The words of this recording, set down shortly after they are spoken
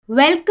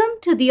Welcome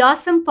to the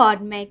Awesome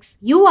Pod Mix.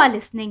 You are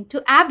listening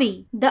to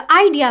Abby. The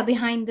idea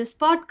behind this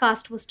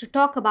podcast was to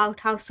talk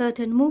about how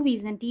certain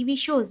movies and TV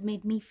shows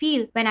made me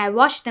feel when I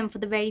watched them for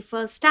the very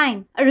first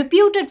time. A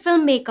reputed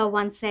filmmaker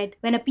once said,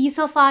 when a piece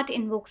of art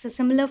invokes a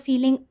similar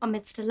feeling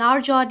amidst a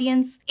large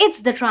audience,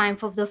 it's the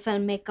triumph of the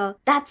filmmaker.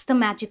 That's the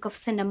magic of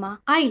cinema.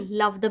 I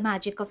love the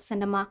magic of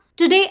cinema.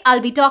 Today, I'll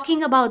be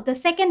talking about the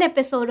second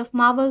episode of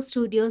Marvel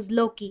Studios'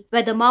 Loki.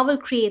 Whether Marvel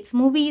creates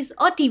movies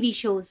or TV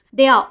shows,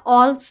 they are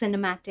all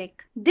cinematic.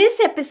 This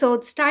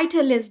episode's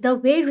title is The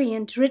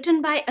Variant,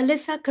 written by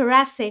Alyssa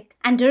Karasik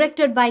and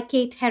directed by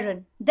Kate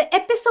Herron. The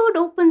episode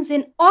opens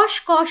in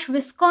Oshkosh,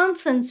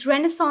 Wisconsin's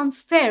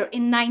Renaissance Fair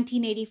in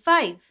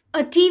 1985.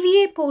 A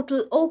TVA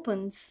portal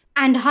opens,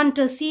 and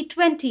Hunter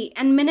C-20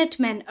 and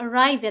Minutemen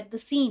arrive at the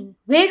scene.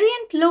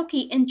 Variant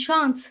Loki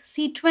enchants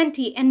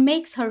C-20 and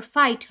makes her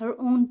fight her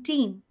own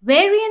team.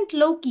 Variant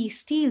Loki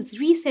steals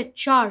Reset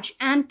Charge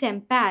and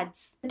Temp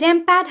Pads. The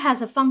Temp Pad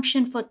has a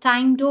function for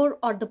Time Door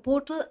or the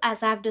portal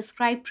as I've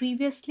described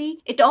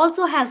previously. It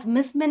also has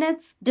Miss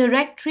Minutes,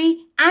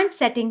 Directory, and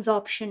Settings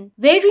option.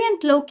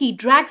 Variant Loki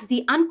drags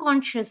the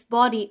unconscious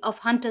body of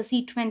Hunter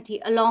C-20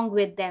 along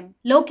with them.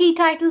 Loki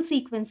title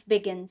sequence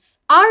begins.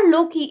 Our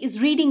Loki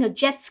is reading a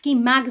jet ski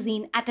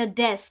magazine at a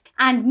desk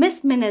and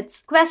Miss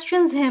Minutes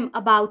questions him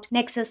about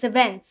Nexus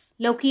events.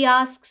 Loki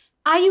asks,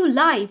 "Are you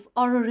live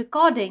or a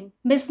recording?"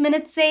 Miss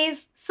Minutes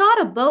says, "Sort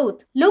of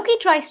both." Loki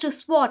tries to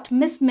swat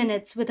Miss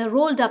Minutes with a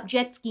rolled up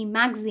jet ski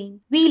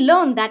magazine. We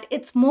learn that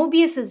it's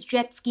Mobius's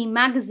jet ski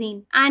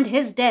magazine and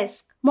his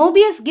desk.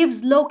 Mobius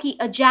gives Loki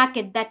a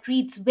jacket that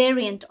reads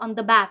Variant on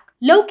the back.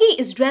 Loki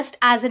is dressed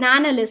as an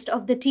analyst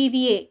of the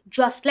TVA,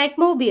 just like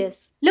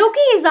Mobius.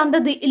 Loki is under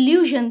the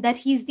illusion that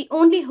he's the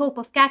only hope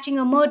of catching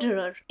a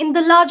murderer. In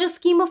the larger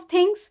scheme of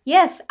things,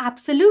 yes,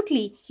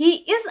 absolutely,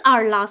 he is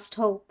our last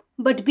hope.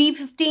 But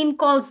B-15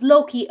 calls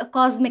Loki a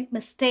cosmic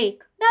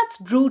mistake. That's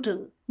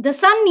brutal. The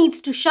sun needs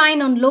to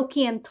shine on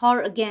Loki and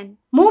Thor again.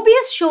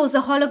 Mobius shows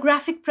a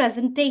holographic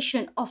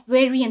presentation of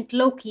Variant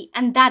Loki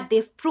and that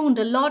they've pruned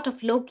a lot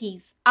of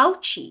Lokis.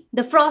 Ouchie.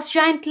 The frost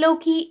giant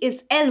Loki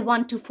is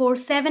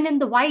L1247 in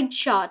the wide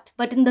shot,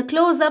 but in the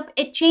close-up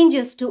it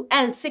changes to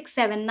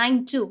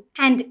L6792.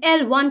 And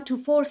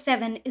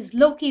L1247 is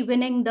Loki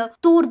winning the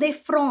Tour de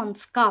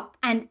France Cup,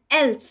 and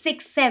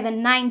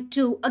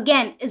L6792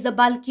 again is the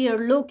bulkier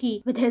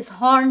Loki with his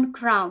horn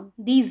crown.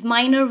 These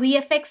minor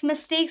VFX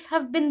mistakes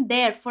have been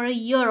there for a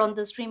year on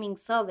the streaming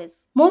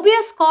service.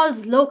 Mobius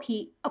calls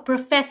Loki a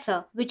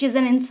professor, which is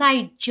an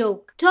inside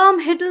joke.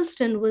 Tom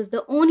Hiddleston was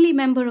the only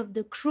member of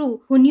the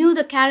crew who knew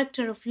the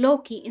character of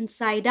Loki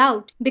inside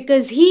out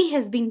because he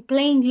has been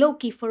playing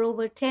Loki for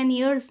over 10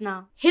 years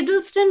now.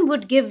 Hiddleston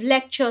would give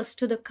lectures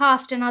to the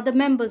cast and other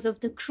members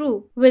of the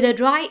crew with a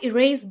dry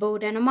erase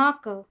board and a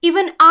marker.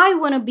 Even I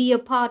want to be a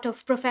part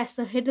of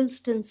Professor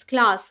Hiddleston's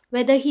class,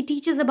 whether he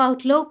teaches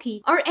about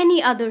Loki or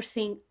any other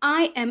thing.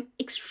 I am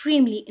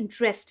extremely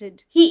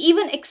interested. He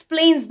even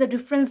explains the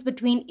difference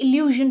between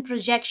illusion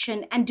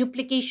projection and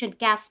duplication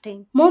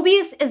casting.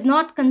 Mobius is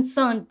not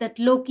concerned that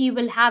Loki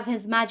will have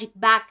his magic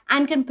back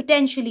and can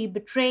potentially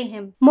betray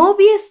him.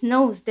 Mobius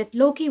knows that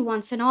Loki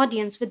wants an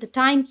audience with the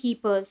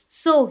Timekeepers,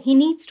 so he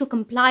needs to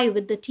comply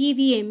with the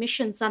TVA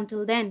missions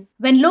until then.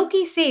 When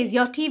Loki says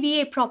your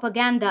TVA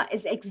propaganda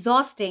is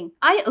exhausting,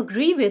 I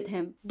agree with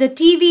him. The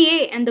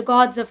TVA and the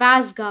gods of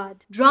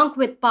Asgard, drunk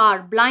with power,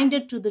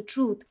 blinded to the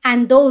truth,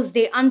 and those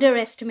they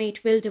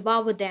underestimate will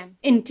devour them,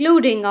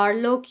 including our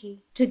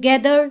Loki.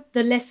 Together,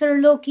 the lesser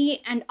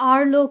Loki and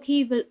our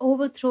Loki will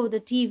overthrow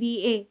the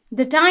TVA.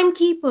 The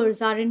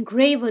Timekeepers are in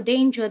graver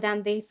danger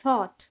than they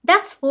thought.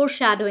 That's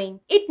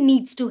foreshadowing. It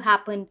needs to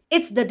happen.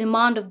 It's the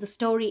demand of the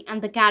story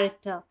and the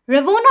character.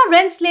 Ravonna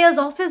Renslayer's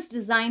office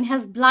design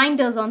has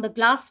blinders on the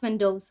glass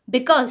windows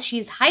because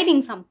she's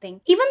hiding something.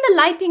 Even the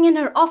lighting in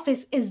her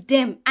office is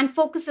dim and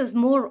focuses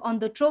more on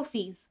the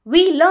trophies.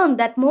 We learn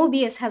that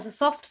Mobius has a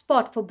soft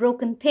spot for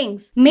broken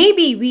things.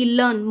 Maybe we'll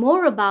learn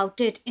more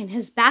about it in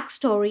his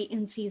backstory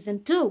in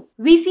Season 2.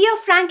 We see a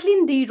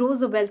Franklin D.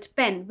 Roosevelt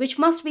pen, which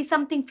must be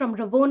something from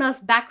Ravonna's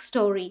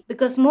backstory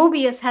because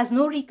Mobius has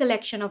no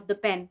recollection of the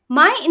pen.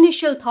 My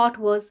initial thought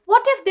was,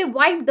 what if they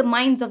wiped the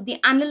minds of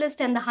the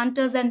analyst and the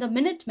hunters and the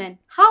Minutemen?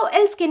 How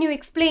else can you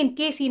explain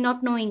Casey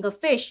not knowing a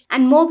fish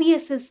and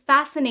Mobius's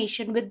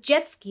fascination with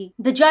jet ski?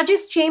 The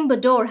judge's chamber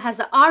door has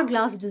an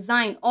hourglass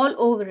design all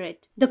over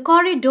it. The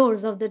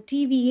corridors of the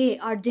TVA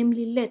are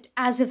dimly lit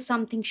as if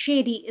something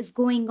shady is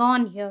going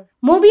on here.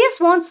 Mobius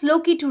wants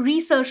Loki to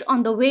research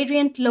on the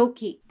Variant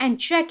Loki and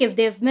check if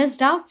they've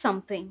missed out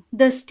something.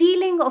 The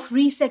stealing of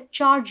reset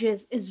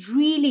charges is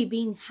really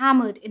being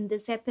hammered in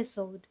this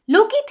episode.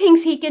 Loki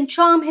thinks he can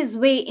charm his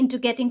way into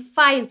getting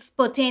files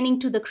pertaining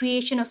to the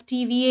creation of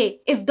TVA.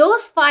 If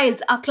those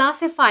files are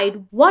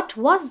classified, what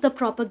was the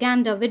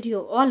propaganda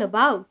video all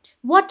about?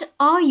 What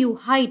are you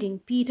hiding,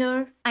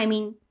 Peter? I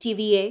mean,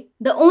 TVA.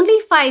 The only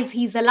files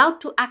he's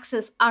allowed to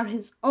access are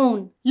his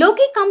own.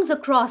 Loki comes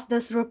across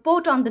this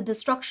report on the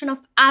destruction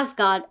of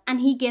Asgard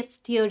and he gets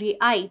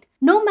teary-eyed.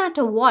 No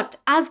matter what,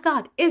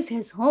 Asgard is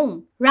his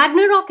home.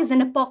 Ragnarok is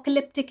an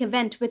apocalyptic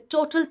event with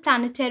total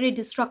planetary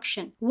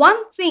destruction.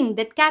 One thing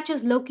that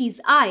catches Loki's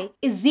eye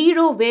is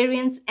zero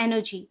variance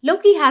energy.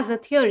 Loki has a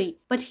theory,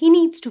 but he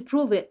needs to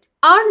prove it.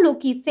 Our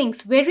Loki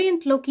thinks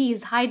variant Loki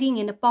is hiding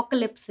in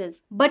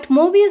apocalypses, but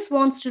Mobius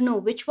wants to know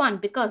which one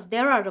because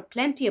there are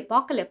plenty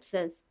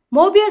apocalypses.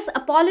 Mobius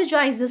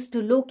apologizes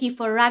to Loki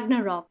for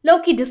Ragnarok.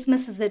 Loki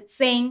dismisses it,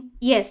 saying,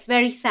 "Yes,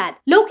 very sad."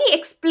 Loki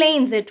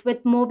explains it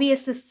with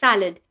Mobius's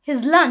salad.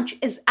 His lunch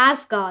is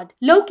Asgard.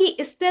 Loki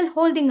is still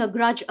holding a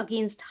grudge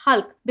against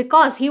Hulk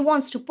because he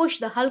wants to push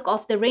the Hulk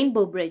off the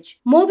Rainbow Bridge.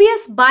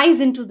 Mobius buys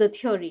into the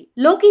theory.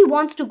 Loki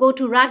wants to go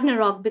to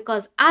Ragnarok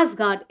because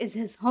Asgard is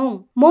his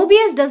home.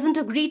 Mobius doesn't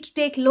agree to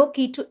take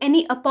Loki to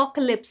any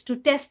apocalypse to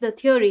test the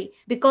theory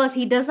because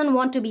he doesn't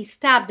want to be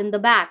stabbed in the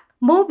back.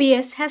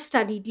 Mobius has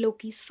studied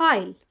Loki's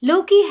file.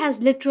 Loki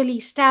has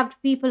literally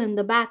stabbed people in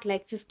the back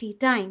like 50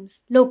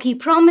 times. Loki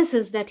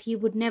promises that he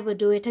would never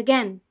do it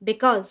again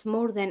because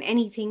more than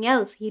anything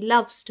else, he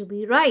loves to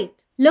be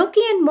right.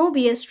 Loki and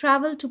Mobius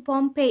travel to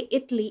Pompeii,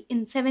 Italy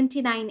in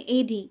 79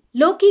 AD.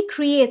 Loki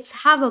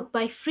creates havoc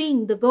by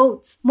freeing the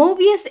goats.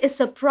 Mobius is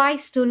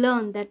surprised to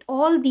learn that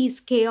all these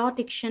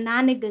chaotic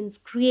shenanigans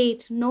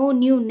create no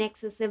new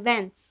Nexus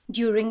events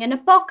during an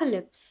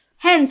apocalypse.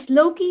 Hence,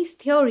 Loki's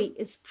theory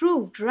is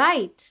proved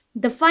right.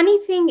 The funny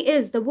thing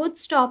is the wood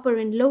stopper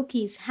in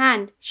Loki's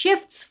hand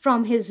shifts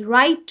from his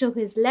right to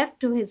his left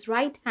to his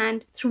right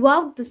hand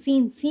throughout the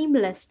scene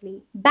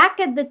seamlessly. Back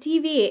at the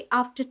TVA,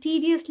 after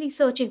tediously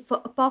searching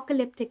for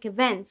apocalyptic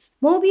events,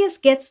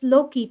 Mobius gets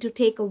Loki to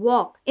take a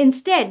walk.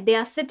 Instead, they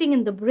are sitting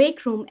in the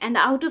break room and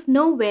out of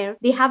nowhere,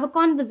 they have a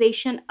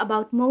conversation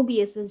about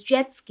Mobius's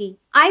jet ski.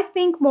 I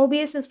think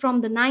Mobius is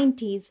from the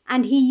 90s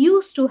and he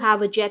used to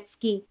have a jet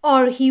ski,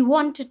 or he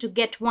wanted to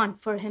get one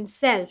for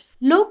himself.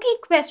 Loki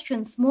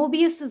questions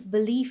Mobius's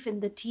belief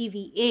in the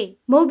TVA.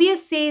 Mobius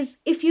says,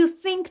 "If you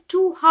think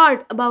too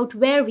hard about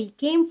where we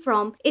came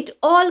from, it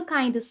all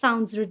kinda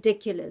sounds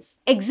ridiculous.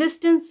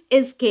 Existence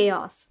is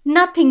chaos.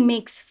 Nothing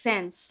makes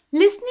sense."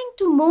 Listening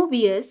to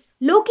Mobius,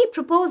 Loki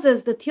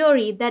proposes the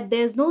theory that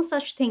there's no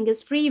such thing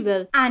as free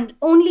will and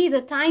only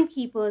the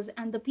timekeepers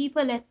and the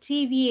people at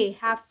TVA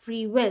have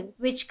free will,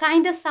 which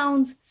kinda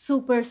sounds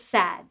super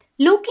sad.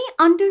 Loki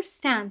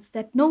understands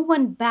that no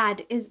one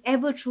bad is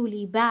ever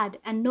truly bad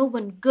and no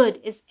one good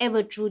is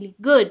ever truly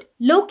good.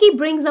 Loki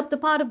brings up the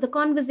part of the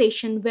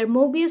conversation where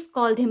Mobius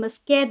called him a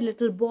scared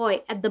little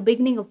boy at the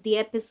beginning of the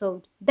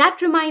episode.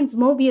 That reminds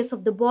Mobius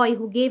of the boy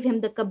who gave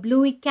him the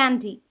kablooey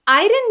candy.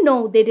 I didn't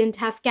know they didn't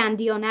have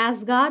candy on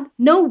Asgard.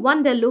 No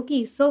wonder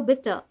Loki is so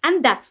bitter.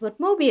 And that's what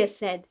Mobius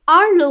said.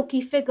 Our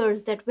Loki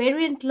figures that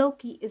variant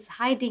Loki is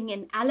hiding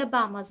in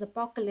Alabama's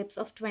apocalypse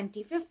of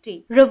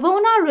 2050.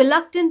 Ravonna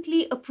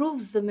reluctantly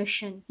approves the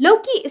mission.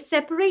 Loki is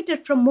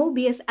separated from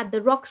Mobius at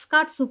the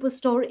Roxcart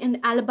superstore in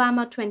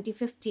Alabama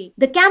 2050.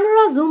 The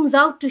camera zooms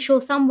out to show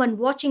someone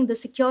watching the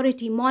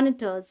security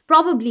monitors,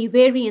 probably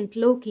variant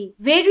Loki.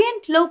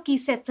 Variant Loki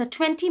sets a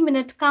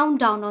 20-minute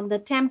countdown on the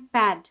temp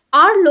pad.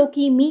 Our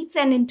Loki meets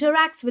and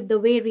interacts with the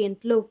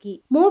variant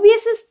Loki.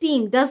 Mobius's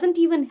team doesn't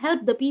even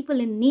help the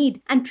people in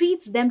need and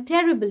treats them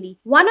terribly.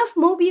 One of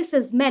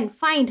Mobius's men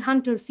finds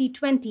Hunter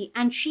C-20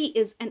 and she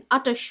is in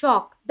utter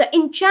shock. The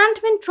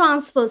enchantment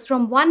transfers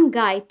from one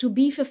guy to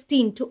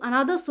B-15 to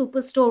another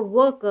superstore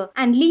worker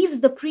and leaves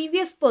the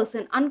previous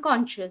person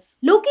unconscious.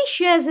 Loki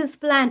shares his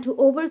plan to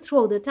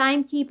overthrow the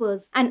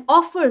timekeepers and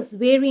offers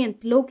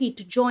variant Loki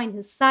to join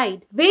his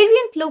side.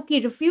 Variant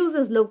Loki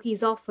refuses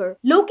Loki's offer.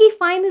 Loki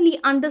finally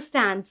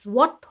understands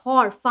what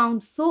Thor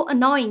found so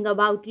annoying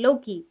about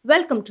Loki.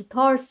 Welcome to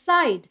Thor's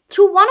side.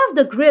 Through one of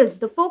the grills,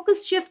 the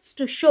focus shifts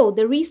to show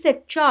the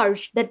reset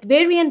charge that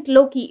variant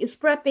Loki is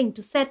prepping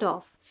to set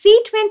off.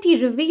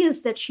 C-20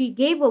 reveals that she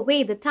gave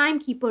away the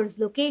timekeeper's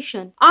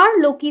location.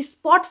 Our Loki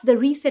spots the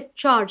reset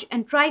charge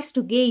and tries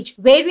to gauge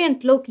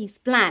variant Loki's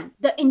plan.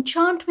 The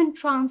enchantment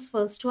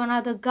transfers to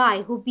another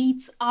guy who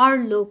beats our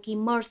Loki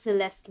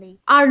mercilessly.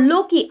 Our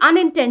Loki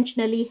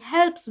unintentionally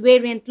helps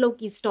variant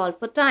Loki stall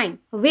for time.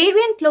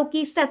 Variant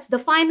Loki sets the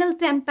final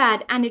temp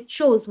pad and it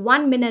shows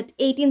 1 minute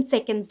 18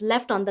 seconds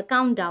left on the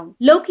countdown.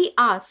 Loki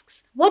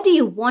asks, "What do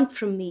you want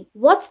from me?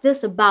 What's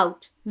this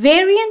about?"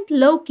 Variant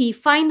Loki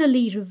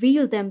finally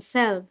reveal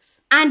themselves.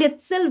 And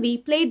it's Sylvie,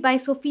 played by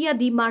Sofia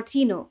Di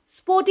Martino,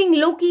 sporting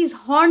Loki's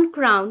horn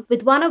crown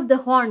with one of the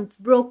horns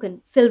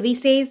broken. Sylvie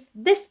says,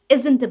 "This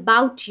isn't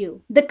about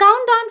you." The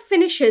countdown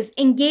finishes,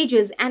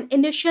 engages, and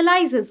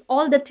initializes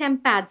all the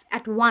temp pads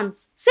at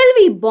once.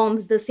 Sylvie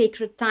bombs the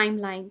sacred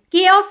timeline.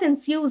 Chaos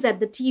ensues at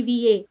the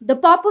TVA. The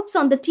pop-ups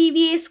on the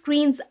TVA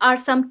screens are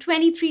some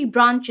 23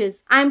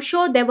 branches. I'm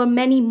sure there were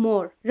many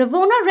more.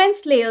 Ravonna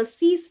Renslayer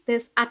sees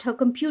this at her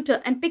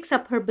computer and picks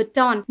up her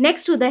baton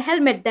next to the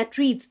helmet that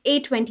reads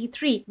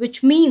A23,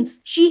 which means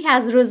she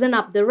has risen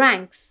up the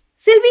ranks.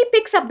 Sylvie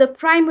picks up the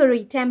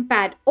primary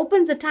tempad,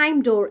 opens a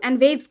time door,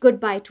 and waves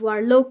goodbye to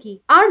our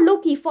Loki. Our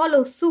Loki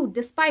follows suit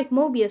despite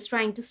Mobius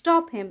trying to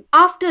stop him.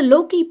 After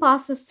Loki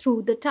passes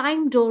through, the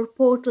time door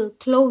portal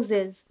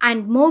closes,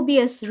 and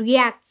Mobius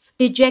reacts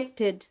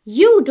dejected.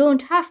 You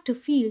don't have to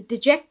feel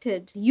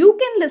dejected. You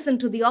can listen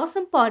to the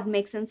awesome pod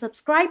mix and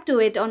subscribe to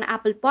it on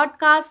Apple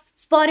Podcasts,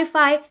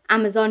 Spotify,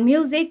 Amazon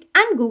Music,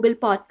 and Google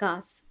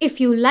Podcasts. If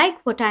you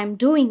like what I'm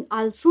doing,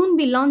 I'll soon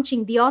be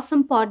launching the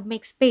awesome pod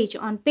mix page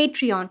on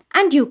Patreon,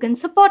 and you can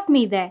support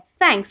me there.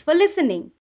 Thanks for listening.